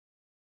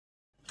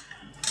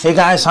Hey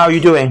guys, how are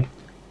you doing?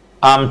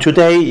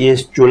 Today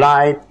is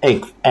July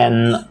 8th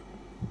and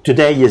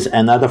today is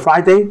another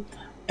Friday.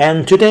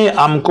 And today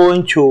I'm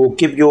going to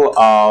give you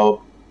I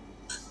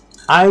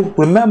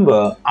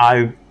remember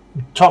I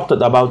talked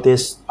about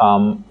this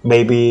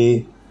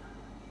maybe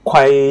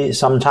quite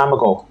some time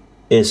ago,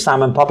 is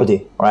Simon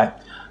Property, right?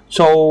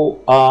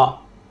 So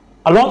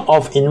a lot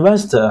of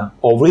investors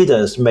or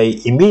readers may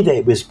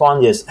immediately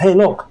respond is, hey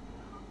look,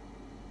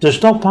 the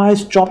stock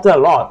price dropped a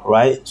lot,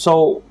 right?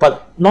 So,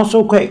 but not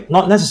so quick,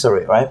 not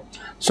necessary, right?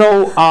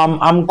 So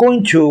I'm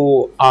going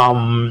to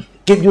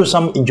give you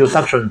some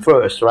introduction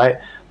first, right?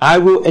 I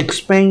will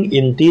explain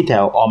in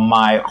detail on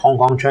my Hong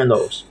Kong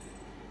channels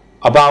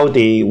about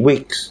the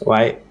weeks,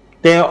 right?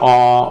 There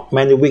are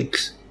many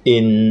weeks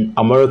in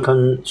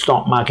American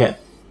stock market,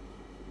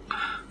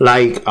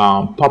 like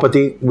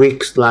property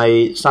weeks,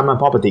 like Simon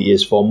Property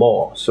is for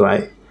malls,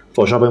 right?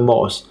 For shopping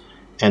malls.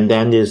 And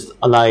then is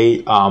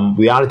like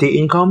reality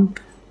income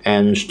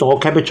and store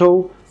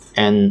capital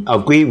and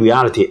agree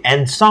reality.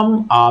 And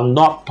some are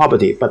not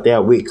property, but they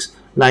are weeks,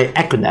 like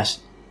Equinix.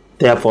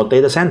 They are for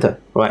data center,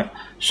 right?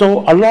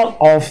 So a lot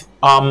of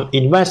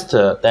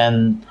investors,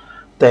 then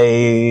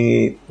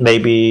they may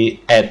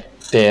be at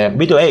their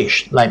middle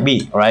age, like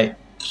me, right?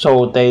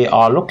 So they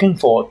are looking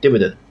for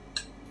dividend.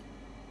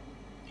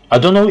 I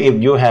don't know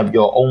if you have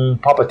your own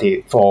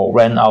property for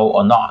rent out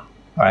or not,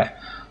 right?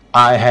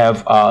 I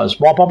have a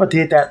small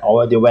property that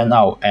already went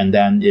out and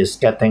then is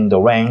getting the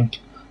rent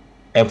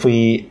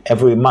every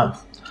month.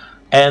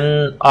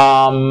 And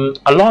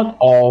a lot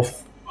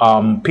of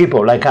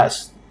people like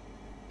us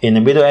in the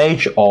middle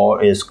age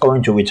or is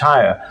going to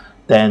retire,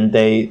 then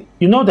then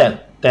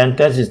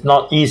that is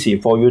not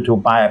easy for you to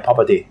buy a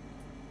property.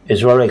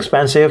 It's very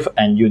expensive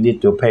and you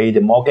need to pay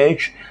the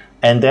mortgage.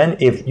 And then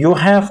if you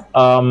have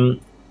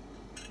one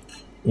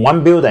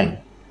building,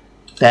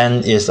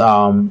 then it's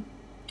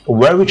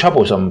very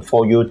troublesome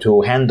for you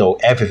to handle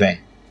everything,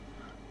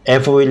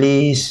 every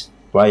lease,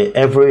 right?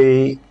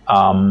 Every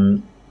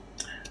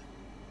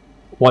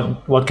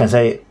what can I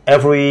say?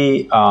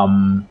 Every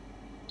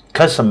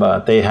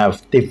customer, they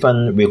have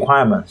different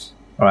requirements,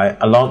 right?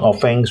 A lot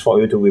of things for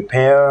you to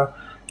repair,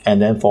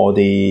 and then for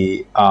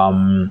the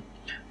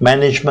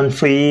management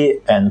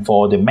fee and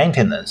for the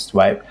maintenance,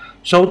 right?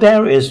 So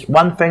there is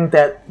one thing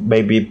that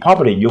maybe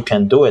probably you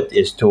can do it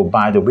is to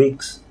buy the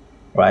weeks,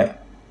 right?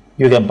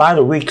 You can buy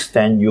the weeks,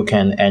 then you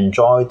can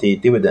enjoy the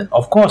dividend.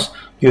 Of course,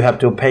 you have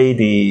to pay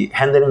the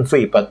handling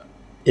fee, but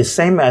it's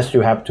same as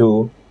you have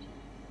to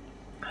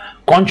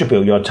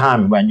contribute your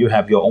time when you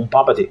have your own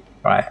property,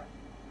 right?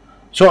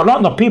 So a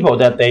lot of people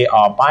that they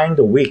are buying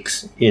the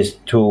weeks is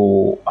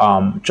to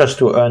just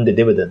to earn the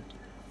dividend,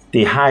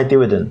 the high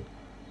dividend.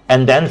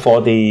 And then for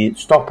the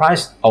stock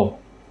price,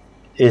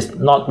 it's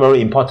not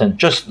very important.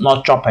 Just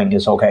not dropping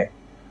is okay.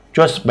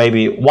 Just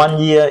maybe 1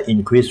 year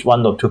increase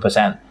 1 or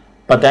 2%.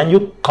 But then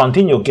you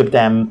continue give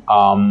them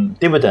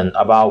dividend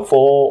about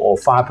 4 or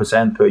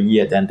 5% per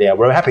year, then they are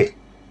very happy.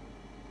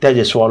 That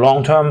is for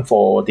long term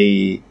for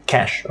the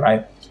cash,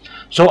 right?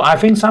 So I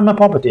think Simon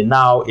Property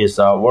now is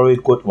a very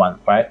good one,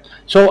 right?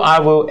 So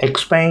I will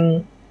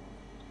explain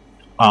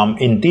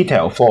in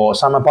detail for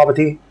Simon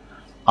Property,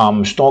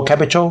 store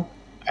capital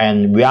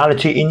and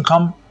reality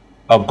income,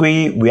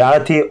 agree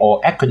reality or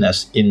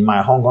Equinix in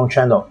my Hong Kong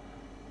channel.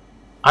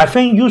 I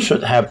think you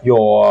should have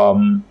your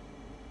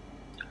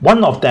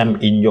one of them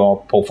in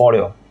your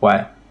portfolio,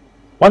 right?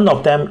 One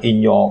of them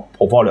in your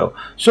portfolio.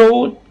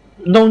 So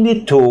no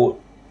need to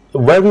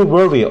very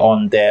worry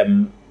on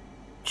them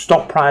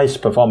stock price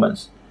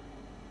performance.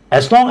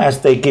 As long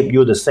as they give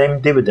you the same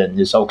dividend,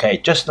 it's okay.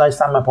 Just like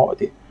Simon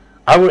Property.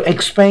 I will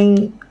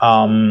explain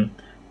in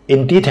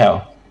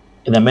detail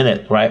in a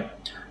minute, right?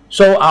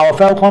 So our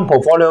Falcon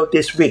portfolio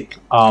this week,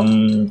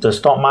 the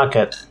stock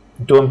market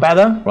doing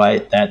better,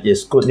 right? That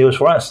is good news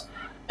for us.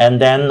 And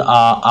then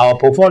our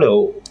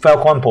portfolio,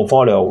 Falcon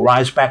portfolio,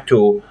 rise back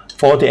to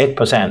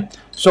 48%.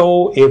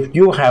 So if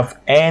you have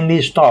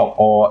any stock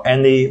or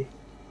any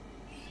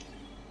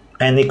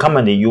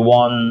company you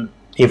want,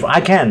 if I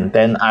can,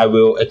 then I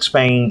will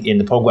explain in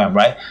the program,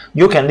 right?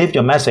 You can leave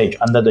your message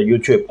under the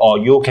YouTube, or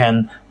you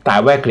can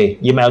directly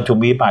email to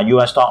me by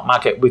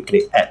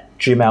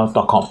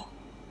usstockmarketweekly@gmail.com.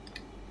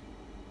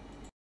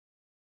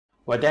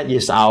 Well, that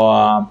is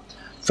our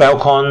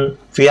Falcon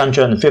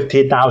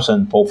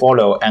 350,000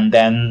 portfolio, and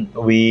then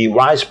we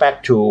rise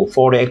back to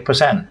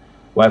 48%.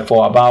 Right,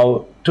 for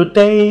about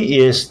today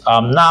is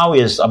now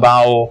is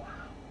about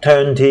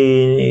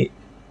 28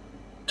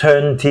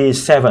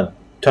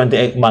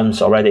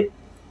 months already.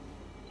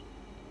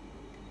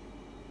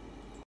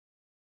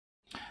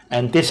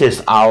 And this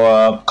is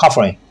our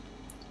covering.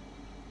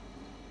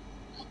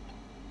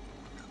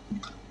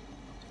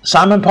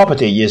 Simon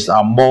Property is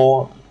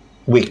more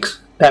weeks.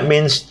 That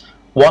means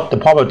what the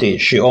property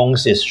she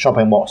owns is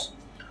shopping malls.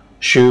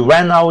 She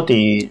rent out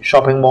the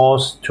shopping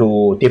malls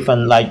to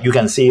different, like you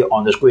can see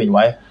on the screen,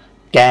 right?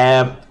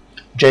 Gap,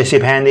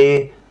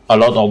 JCPenney, a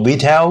lot of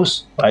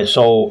retails, right?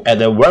 So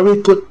at a very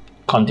good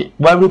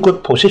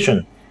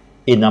position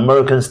in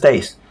American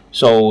states.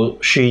 So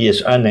she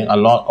is earning a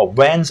lot of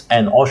rents,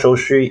 and also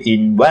she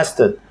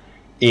invested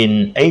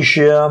in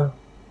Asia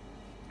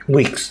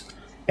weeks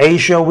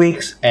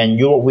and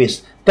Europe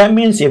weeks. That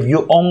means if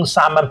you own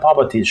Simon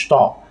Property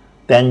stock,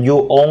 then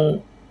you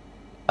own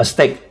a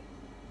stake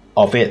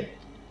of it.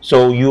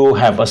 So you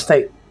have a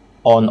stake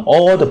on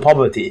all the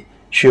property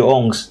she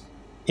owns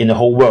in the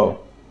whole world.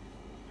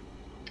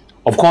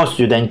 Of course,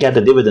 you then get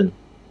the dividend.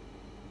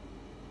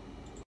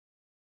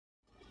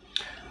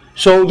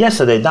 So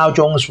yesterday, Dow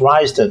Jones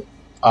rised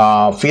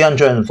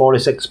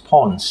 346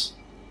 points.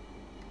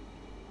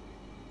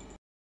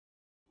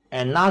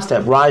 And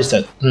Nasdaq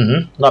rised,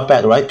 not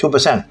bad, right?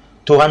 2%,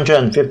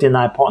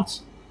 259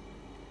 points.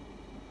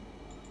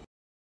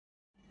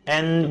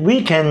 And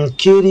we can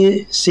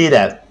clearly see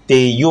that the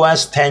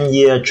US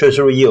 10-year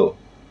Treasury yield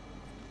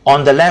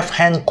on the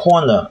left-right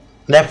corner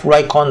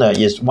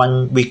is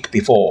 1 week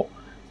before,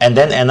 and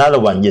then another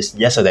one is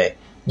yesterday.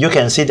 You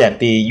can see that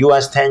the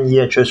US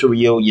 10-year Treasury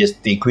yield is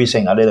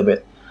decreasing a little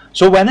bit.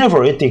 So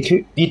whenever it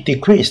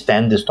decreases,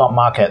 then the stock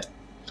market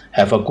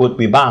have a good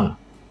rebound.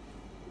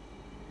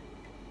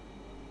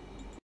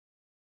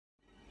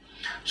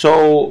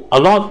 So a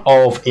lot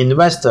of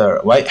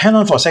investors, right? Hang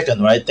on for a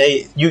second, right?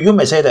 You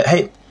may say that,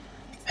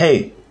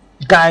 hey,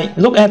 guy,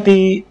 look at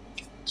the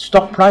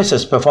stock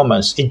prices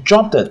performance. It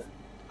dropped a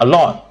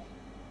lot.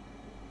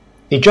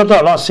 It dropped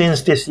a lot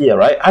since this year,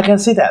 right? I can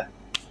see that,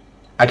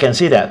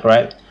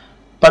 right?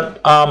 But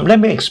let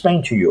me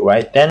explain to you,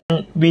 right? Then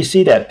we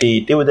see that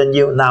the dividend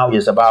yield now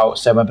is about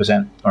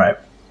 7%, right?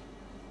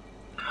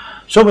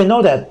 So we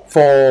know that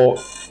for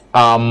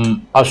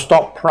a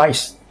stock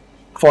price,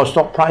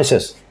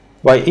 prices,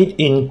 right, it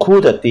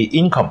included the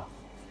income.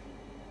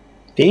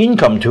 The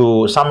income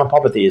to Simon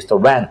Property is the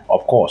rent,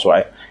 of course,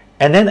 right?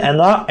 And then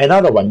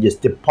another one is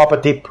the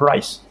property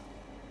price.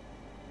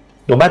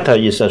 No matter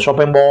it's a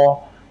shopping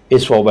mall,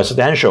 it's for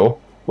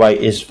residential,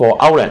 right? It's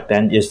for outlet,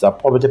 then it's the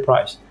property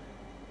price.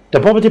 The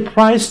property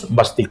price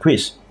must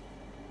decrease.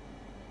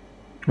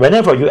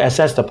 Whenever you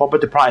assess the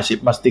property price,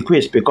 it must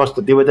decrease because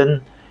of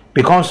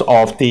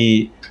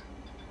the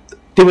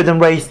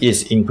dividend rate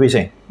is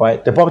increasing,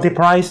 right? The property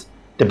price,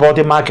 the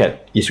property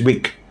market is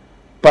weak,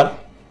 but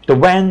the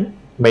rent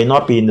may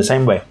not be in the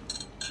same way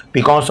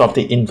because of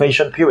the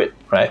inflation period,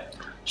 right?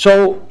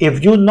 So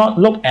if you not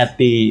look at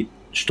the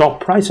stock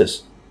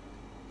prices,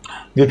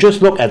 you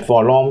just look at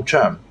for a long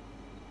term.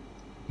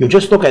 You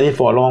just look at it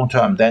for a long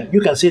term, then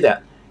you can see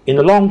that in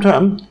the long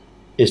term,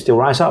 it still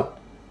rise up.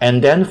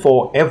 And then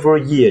for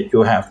every year,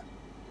 you have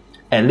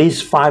at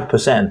least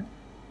 5%.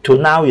 To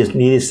now is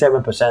nearly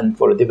 7%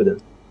 for the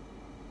dividend.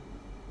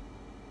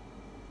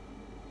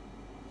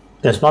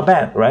 That's not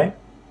bad, right?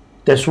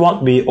 That's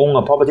what we own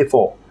a property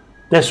for.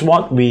 That's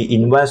what we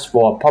invest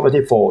for a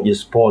property for,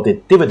 is for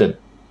the dividend.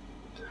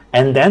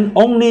 And then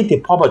only the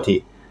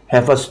property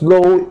have a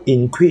slow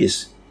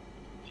increase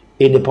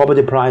in the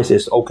property price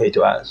is okay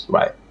to us,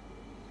 right?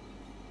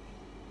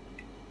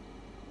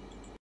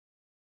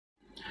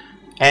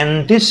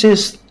 And this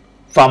is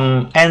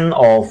from end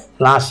of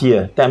last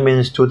year, that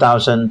means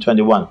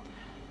 2021.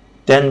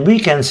 Then we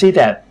can see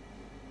that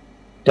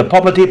the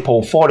property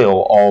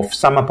portfolio of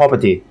Simon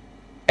Property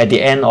at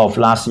the end of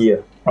last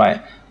year,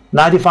 right?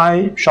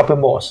 95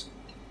 shopping malls,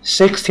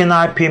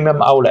 69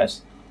 premium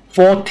outlets,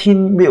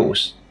 14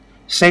 mills,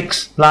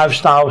 6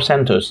 lifestyle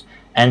centers,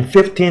 and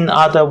 15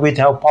 other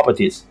retail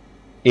properties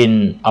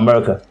in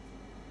America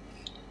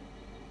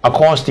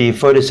across the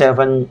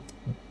 37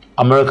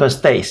 American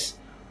states,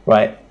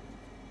 right?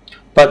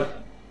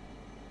 But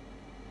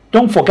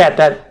don't forget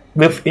that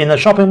within a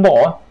shopping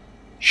mall,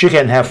 she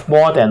can have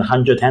more than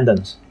 100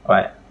 tenants,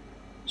 right?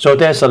 So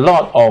there's a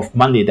lot of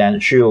money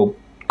that she'll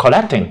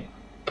collecting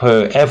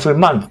per every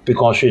month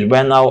because she's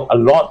rent out a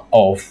lot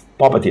of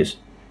properties.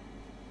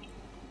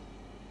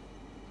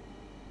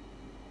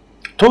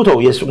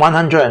 Total is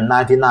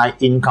 199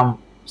 income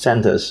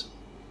centers.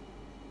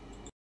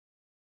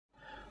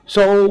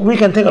 So we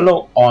can take a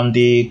look on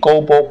the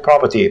global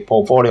property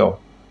portfolio.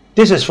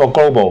 This is for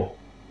global,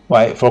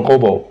 right? For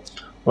global,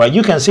 right?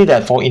 You can see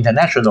that for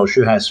international,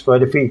 she has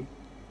 33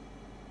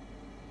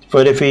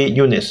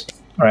 units,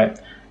 right?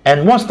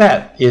 And what's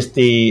that? Is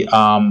the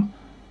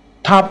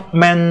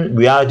Topman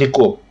Realty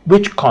Group,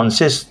 which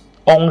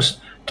owns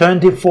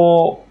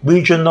 24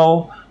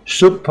 regional,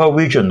 super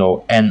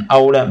regional, and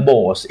outlet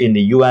malls in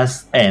the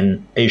US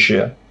and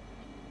Asia,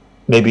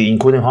 maybe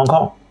including Hong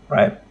Kong,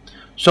 right?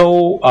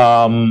 So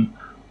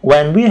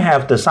when we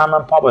have the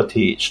Simon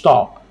Property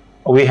stock,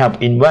 we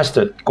have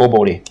invested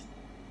globally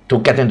to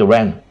get into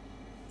rent.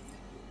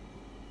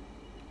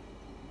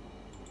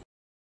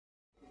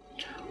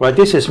 Right,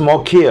 this is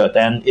more clear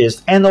than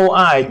is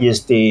NOI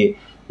is the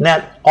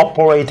net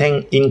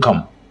operating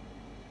income.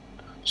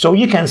 So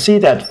you can see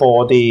that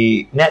for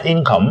the net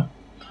income,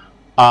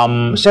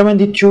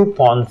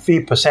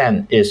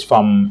 72.3% is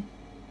from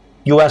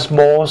US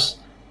malls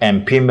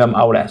and premium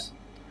outlets.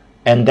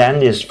 And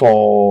then is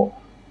for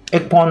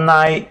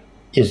 8.9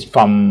 is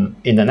from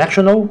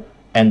international,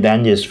 and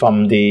then is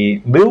from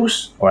the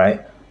mills,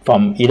 right?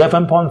 From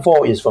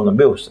 11.4 is from the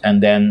mills,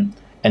 and then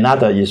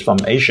another is from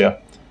Asia.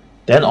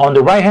 Then on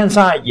the right hand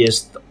side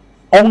is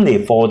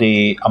only for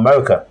the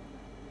America.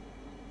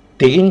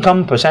 The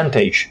income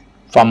percentage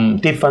from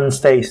different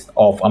states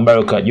of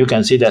America. You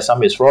can see that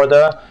some is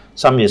Florida,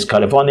 some is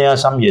California,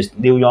 some is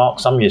New York,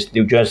 some is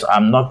New Jersey.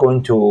 I'm not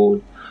going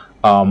to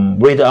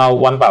read out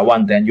one by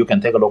one, then you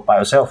can take a look by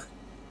yourself.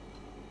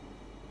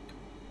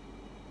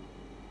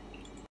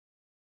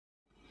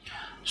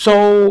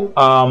 So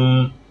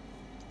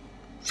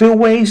few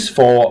ways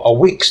for a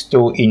REITs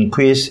to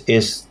increase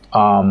its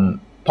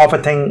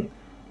profiting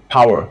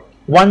power.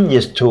 One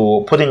is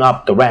to putting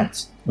up the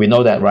rents. We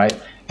know that, right?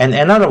 And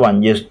another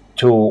one is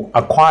to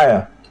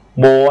acquire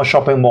more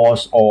shopping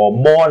malls or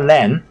more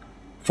land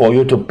for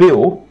you to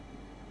build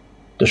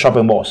the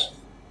shopping malls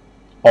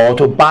or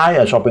to buy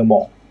a shopping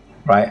mall,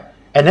 right?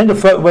 And then the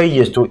third way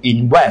is to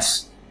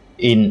invest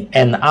in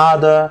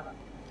another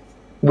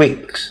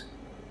REITs.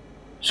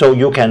 So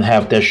you can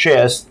have the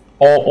shares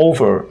all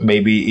over,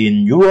 maybe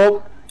in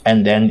Europe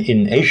and then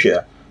in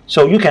Asia.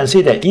 So you can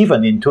see that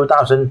even in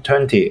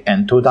 2020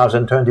 and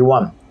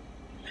 2021,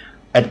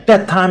 at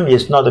that time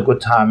is not a good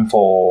time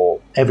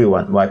for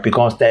everyone, right?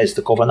 Because there is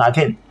the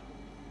COVID-19.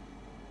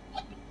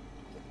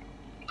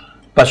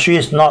 But she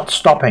is not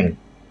stopping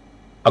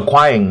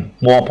acquiring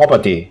more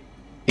property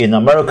in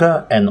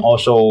America and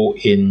also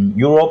in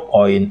Europe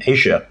or in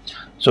Asia.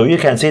 So you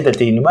can see that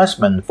the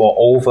investment for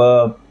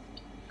over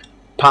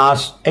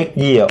past 8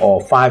 years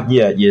or 5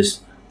 years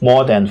is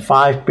more than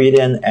 5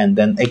 billion and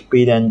then 8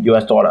 billion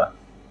US dollar.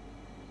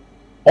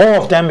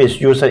 All of them is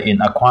used in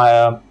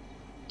acquire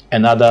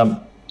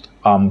another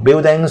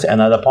buildings and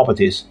other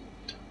properties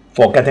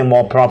for getting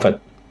more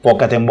profit, for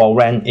getting more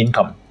rent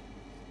income.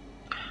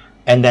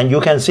 And then you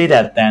can see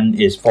that then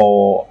is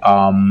for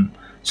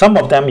some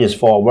of them is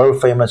for very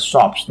famous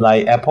shops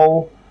like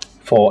Apple,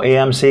 for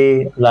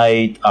AMC,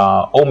 like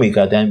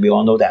Omega, then we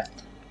all know that.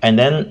 And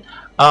then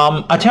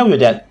I tell you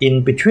that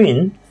in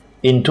between,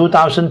 in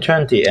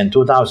 2020 and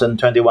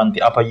 2021,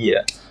 the upper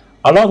year,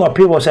 a lot of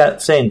people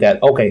saying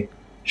that, okay,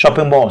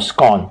 shopping malls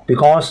gone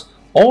because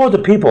all the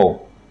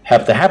people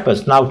have the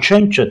habits now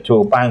changed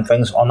to buying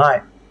things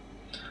online.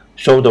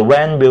 So the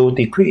rent will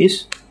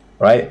decrease,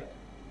 right?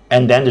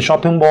 And then the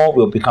shopping mall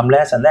will become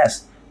less and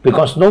less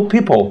because no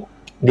people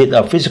need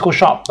a physical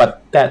shop,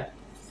 but that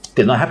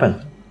did not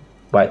happen,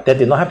 right? That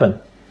did not happen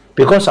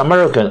because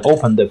American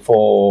opened it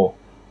from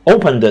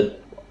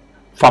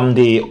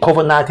the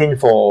COVID-19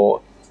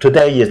 for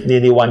today is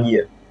nearly 1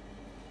 year.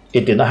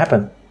 It did not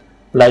happen.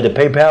 Like the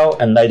PayPal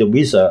and like the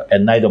Visa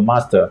and like the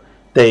Master,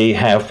 they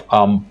have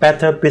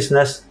better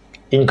business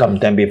income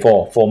than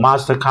before for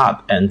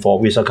MasterCard and for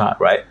Visa card,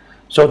 right?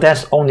 So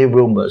that's only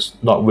rumors,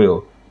 not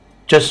real.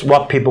 Just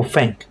what people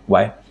think,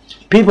 right?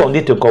 People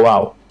need to go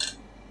out.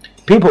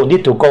 People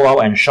need to go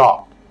out and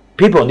shop.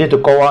 People need to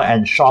go out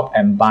and shop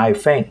and buy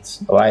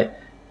things, right?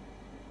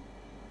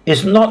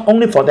 It's not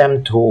only for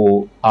them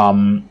to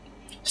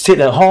sit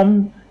at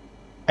home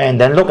and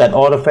then look at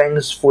all the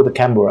things through the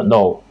camera.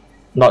 No,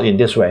 not in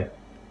this way.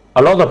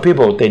 A lot of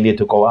people, they need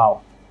to go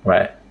out,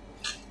 right?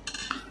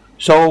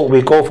 So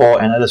we go for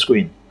another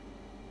screen.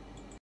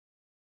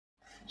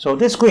 So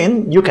this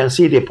screen, you can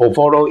see the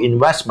portfolio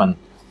investment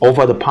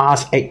over the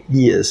past 8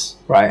 years,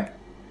 right?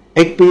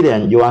 8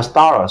 billion US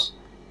dollars,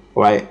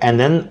 right? And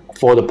then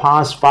for the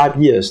past 5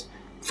 years,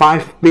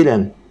 5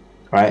 billion,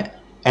 right?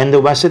 And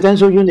the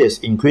residential units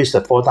increased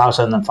to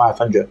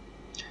 4,500.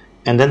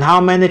 And then how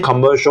many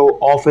commercial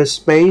office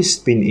space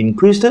been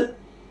increased?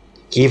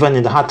 Even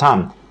in the hard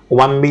time,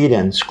 1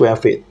 million square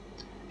feet.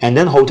 And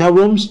then hotel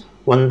rooms,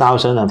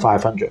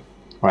 1,500,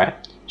 right?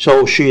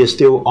 So she is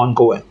still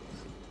ongoing.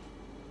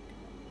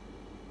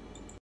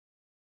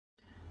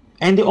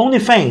 And the only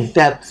thing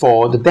that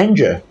for the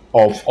danger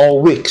of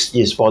all REITs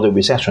is for the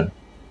recession,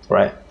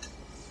 right?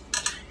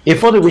 If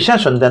for the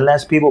recession, then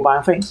less people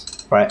buying things,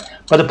 right?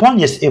 But the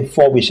point is, if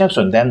for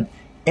recession, then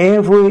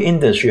every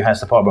industry has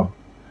the problem.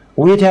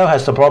 Retail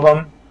has the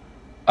problem.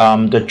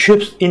 The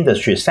chips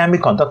industry,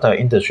 semiconductor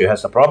industry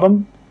has the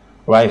problem,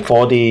 right?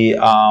 For the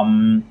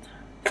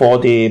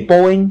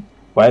Boeing,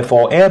 right?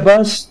 For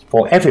Airbus,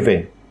 for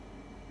everything.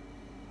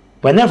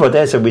 Whenever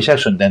there's a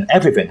recession, then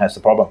everything has the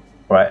problem,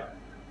 right?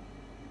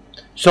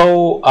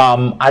 So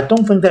I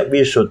don't think that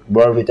we should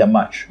worry that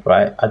much,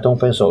 right? I don't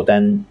think so.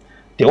 Then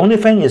the only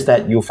thing is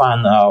that you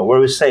find a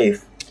very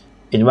safe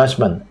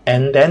investment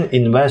and then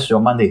invest your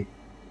money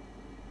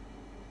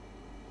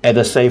at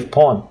a safe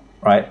point,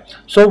 right?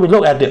 So we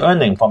look at the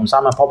earning from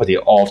Simon Property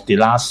of the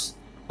last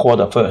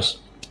quarter first.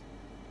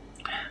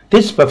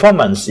 This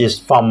performance is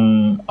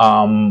from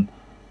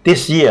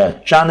this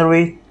year,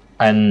 January,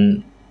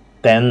 and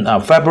then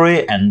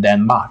February, and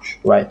then March,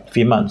 right?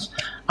 3 months.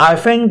 I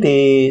think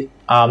the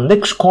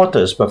next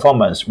quarter's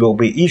performance will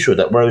be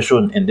issued very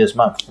soon in this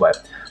month, right?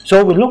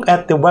 So we look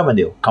at the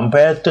revenue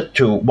compared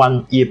to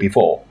 1 year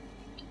before.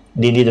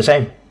 Nearly the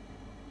same.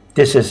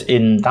 This is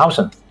in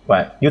thousand,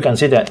 right? You can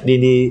see that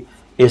nearly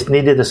is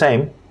nearly the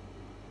same.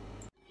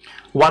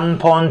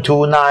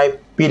 1.29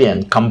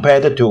 billion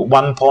compared to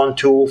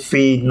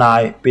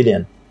 1.239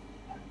 billion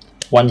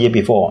 1 year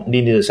before,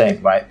 nearly the same,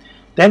 right?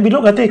 Then we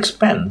look at the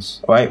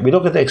expense, right? We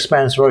look at the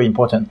expense, very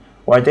important,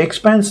 right? The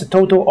expense, the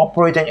total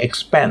operating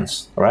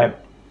expense, right?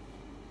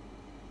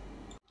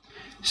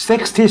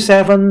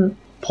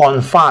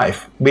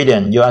 67.5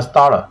 million US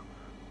dollar.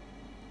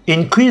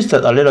 Increased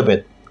it a little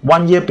bit.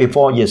 1 year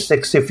before is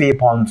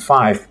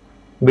 63.5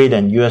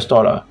 million US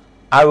dollar.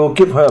 I will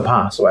give her a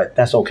pass, right?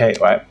 That's okay,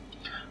 right?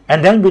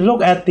 And then we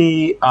look at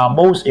the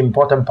most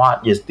important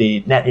part is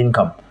the net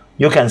income.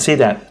 You can see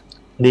that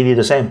nearly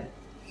the same.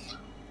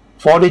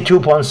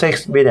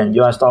 42.6 million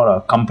US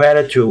dollar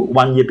compared to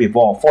 1 year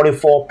before,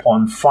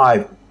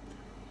 44.5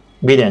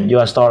 million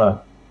US dollar.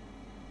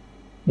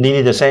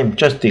 Nearly the same,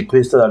 just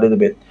decreased it a little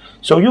bit.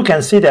 So you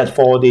can see that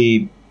for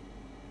the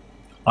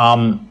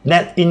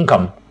net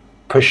income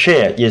per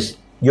share is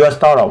US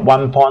dollar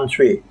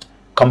 1.3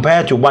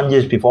 compared to 1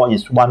 year before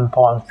is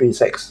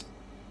 1.36.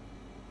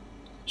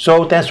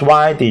 So that's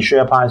why the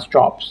share price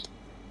drops,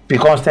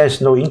 because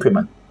there's no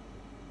increment.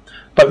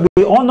 But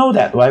we all know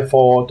that, right?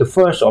 For the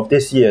first of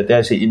this year,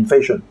 there's the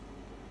inflation.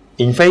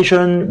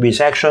 Inflation,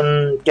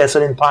 recession,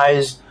 gasoline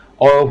price,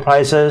 oil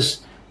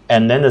prices,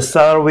 and then the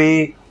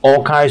salary,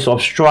 all kinds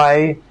of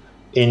strike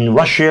in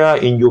Russia,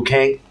 in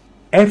UK,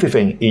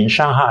 everything in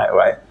Shanghai,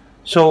 right?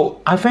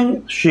 So I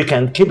think she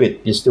can keep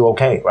it. It's still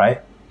okay, right?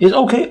 It's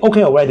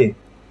okay already.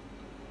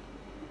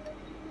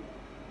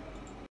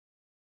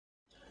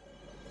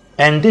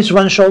 And this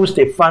one shows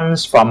the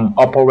funds from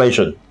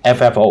operation,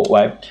 FFO,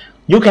 right?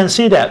 You can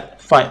see that,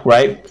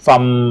 right,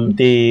 from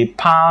the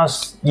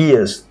past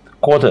years,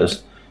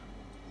 quarters,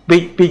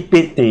 beat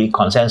the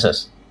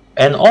consensus.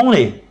 And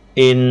only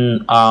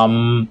in,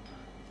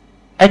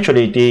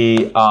 actually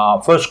the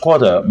first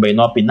quarter may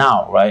not be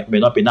now, right? May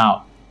not be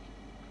now.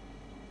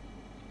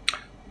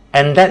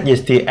 And that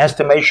is the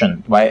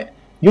estimation, right?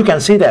 You can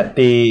see that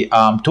the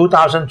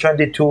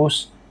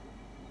 2022's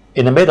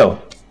in the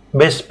middle,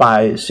 missed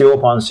by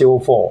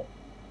 0.04.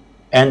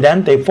 And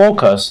then they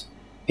focus,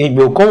 it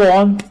will go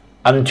on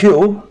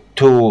until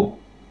to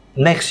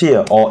next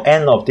year or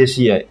end of this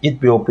year,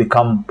 it will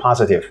become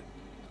positive,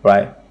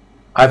 right?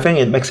 I think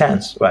it makes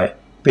sense, right?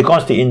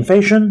 Because the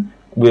inflation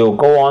will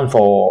go on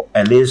for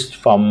at least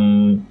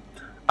from,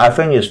 I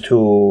think it's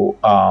to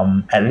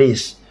at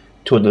least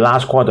to the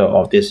last quarter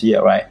of this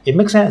year, right? It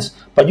makes sense.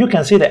 But you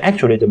can see that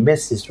actually the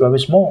miss is very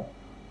small,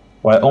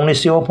 right? Only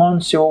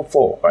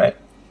 0.04, right?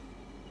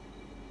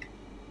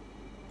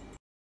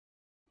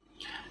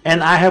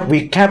 And I have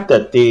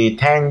recapped the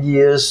 10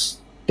 years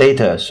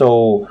data,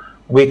 so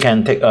we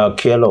can take a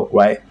clear look,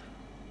 right?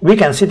 We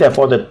can see that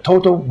for the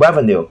total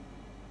revenue,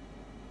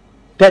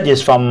 that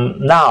is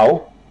from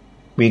now,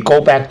 we go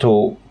back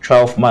to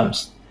 12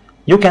 months.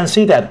 You can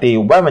see that the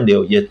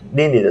revenue is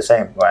nearly the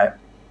same, right?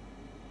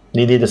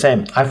 Nearly the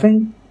same. I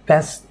think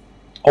that's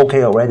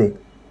okay already.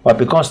 But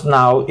because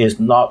now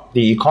is not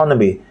the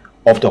economy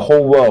of the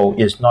whole world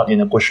is not in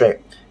a good shape.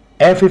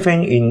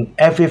 Everything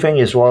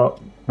is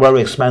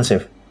very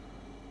expensive.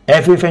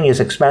 Everything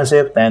is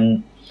expensive,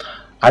 then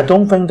I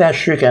don't think that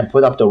she can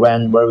put up the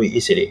rent very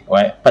easily,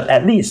 right? But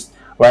at least,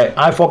 right,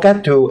 I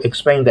forgot to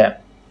explain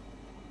that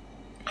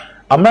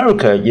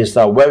America is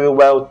a very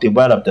well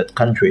developed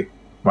country,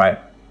 right?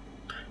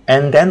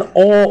 And then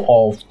all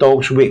of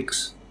those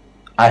risks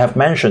I have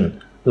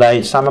mentioned,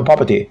 like Simon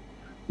Property,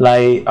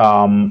 like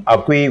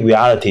Agree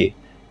Realty,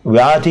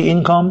 Realty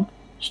Income,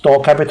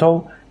 Store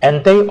Capital,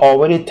 and they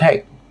already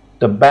take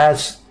the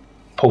best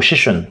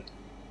position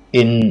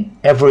in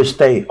every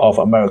state of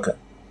America.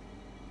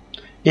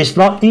 It's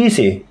not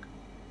easy.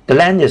 The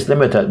land is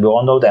limited. We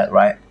all know that,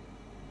 right?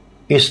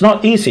 It's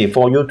not easy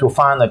for you to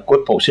find a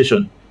good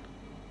position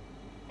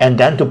and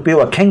then to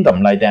build a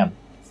kingdom like them.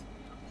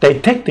 They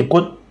take the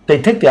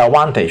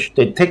advantage.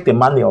 They take the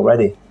money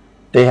already.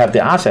 They have the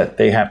asset.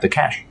 They have the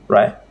cash,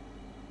 right?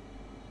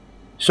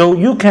 So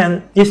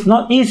it's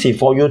not easy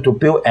for you to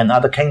build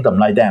another kingdom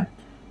like them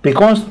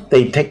because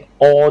they take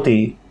all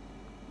the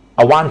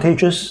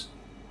advantageous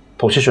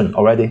position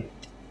already,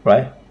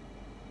 right?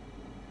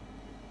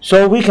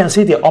 So we can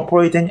see the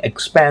operating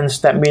expense,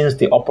 that means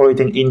the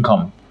operating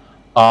income,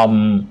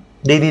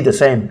 nearly the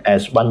same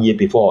as 1 year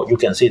before. You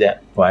can see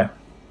that, right?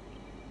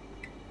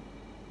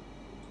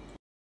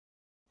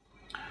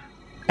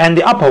 And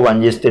the upper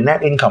one is the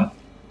net income.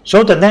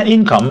 So the net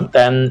income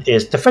then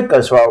is the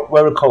figures are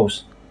very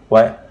close,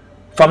 right?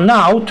 From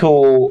now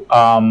to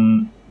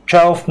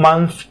 12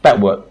 months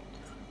backward,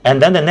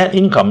 and then the net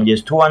income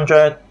is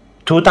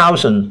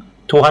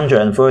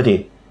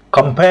 2,230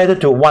 compared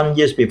to 1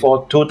 year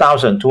before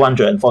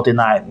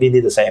 2,249, nearly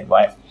the same,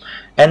 right?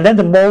 And then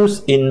the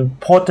most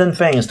important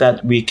things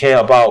that we care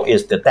about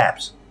is the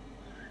debts.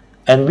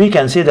 And we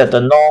can see that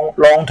the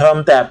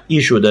long-term debt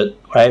issued,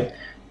 right,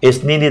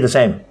 is nearly the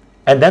same.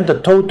 And then the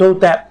total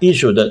debt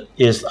issued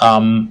is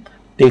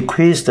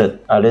decreased a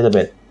little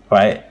bit,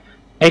 right?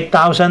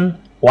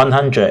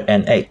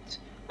 8,108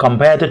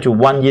 compared to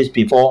 1 year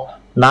before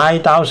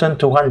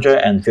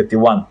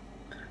 9,251.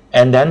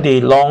 And then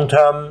the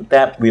long-term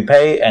debt we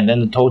pay and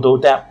then the total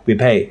debt we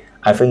pay,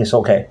 I think it's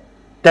okay.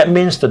 That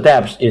means the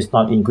debt is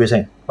not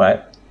increasing,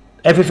 right?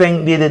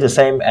 Everything nearly the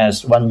same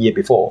as 1 year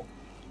before.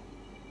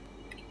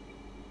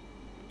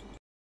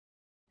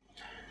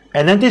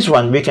 And then this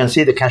one, we can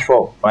see the cash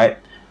flow, right?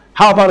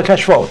 How about the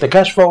cash flow? The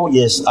cash flow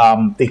is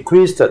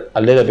decreased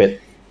a little bit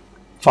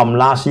from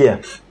last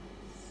year.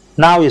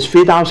 Now it's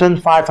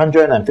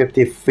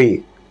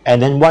 3,553,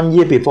 and then 1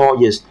 year before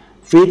is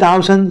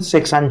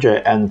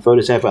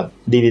 3,637,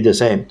 nearly the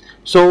same.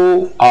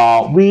 So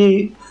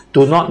we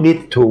do not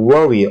need to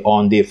worry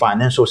on the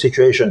financial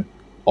situation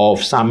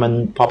of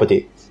Simon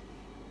Property.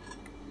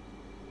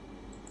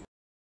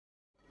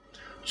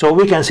 So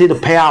we can see the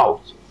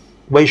payout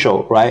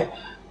ratio, right?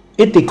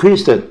 It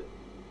decreased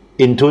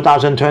in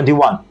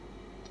 2021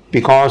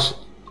 because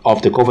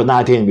of the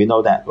COVID-19, we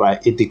know that, right?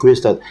 It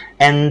decreased.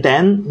 And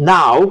then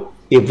now,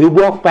 if we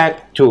walk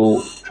back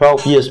to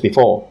 12 years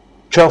before,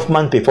 12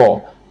 months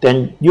before,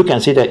 then you can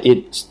see that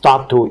it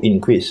start to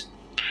increase.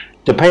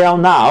 The payout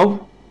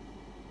now,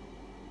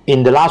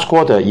 in the last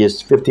quarter,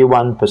 is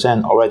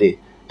 51% already.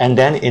 And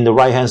then in the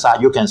right-hand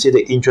side, you can see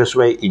the interest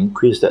rate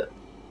increased.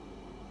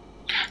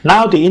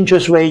 Now the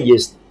interest rate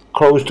is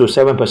close to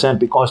 7%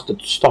 because the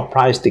stock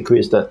price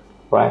decreased,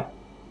 right?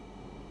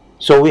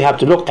 So we have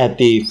to look at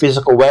the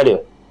physical value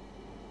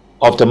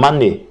of the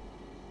money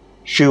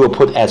she will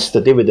put as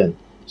the dividend.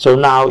 So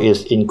now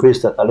it's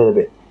increased a little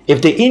bit.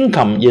 If the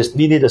income is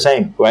nearly the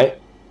same, right?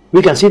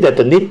 We can see that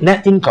the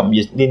net income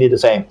is nearly the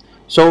same.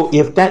 So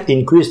if that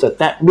increased,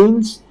 that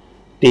means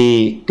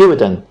the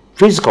dividend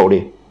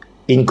physically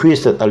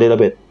increased a little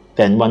bit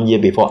than 1 year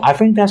before. I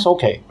think that's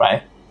okay,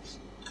 right?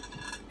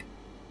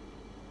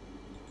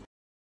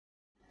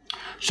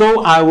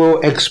 So I will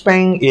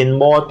explain in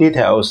more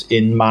details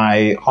in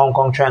my Hong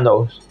Kong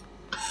channels,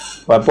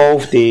 but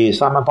both the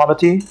Simon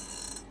Property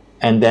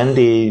and then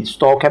the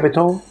store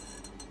capital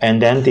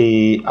and then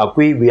the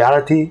agreed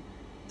reality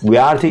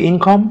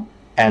income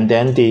and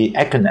then the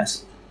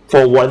accurateness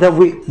for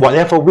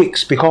whatever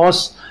weeks,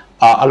 because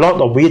a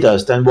lot of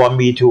readers then want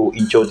me to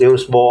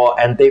introduce more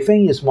and they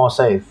think it's more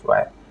safe,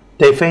 right?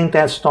 They think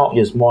that stock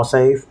is more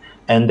safe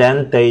and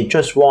then they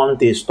just want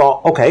the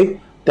stock, okay,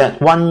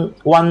 that one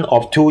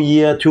of 2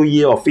 year, 2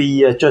 year or 3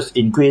 year just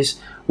increase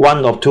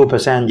 1 or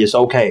 2% is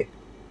okay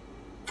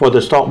for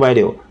the stock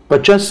value,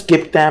 but just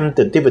give them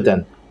the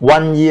dividend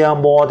 1 year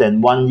more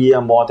than 1 year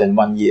more than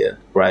 1 year,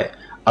 right?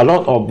 A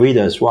lot of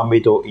readers want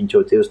me to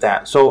introduce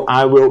that, so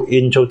I will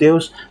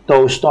introduce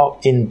those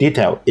stocks in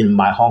detail in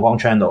my Hong Kong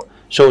channel,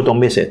 so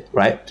don't miss it,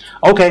 right?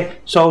 Okay,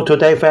 so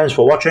today thanks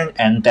for watching,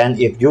 and then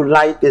if you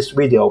like this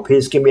video,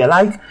 please give me a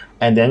like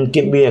and then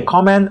give me a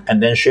comment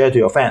and then share to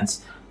your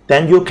friends.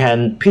 Then you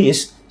can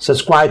please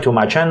subscribe to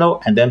my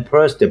channel and then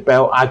press the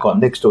bell icon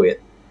next to it.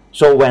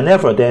 So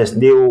whenever there's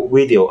new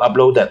video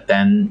uploaded,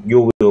 then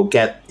you will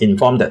get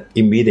informed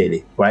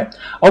immediately, right?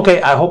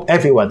 Okay, I hope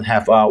everyone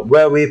have a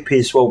very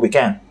peaceful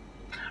weekend.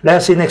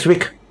 Let's see you next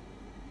week.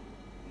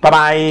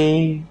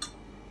 Bye-bye.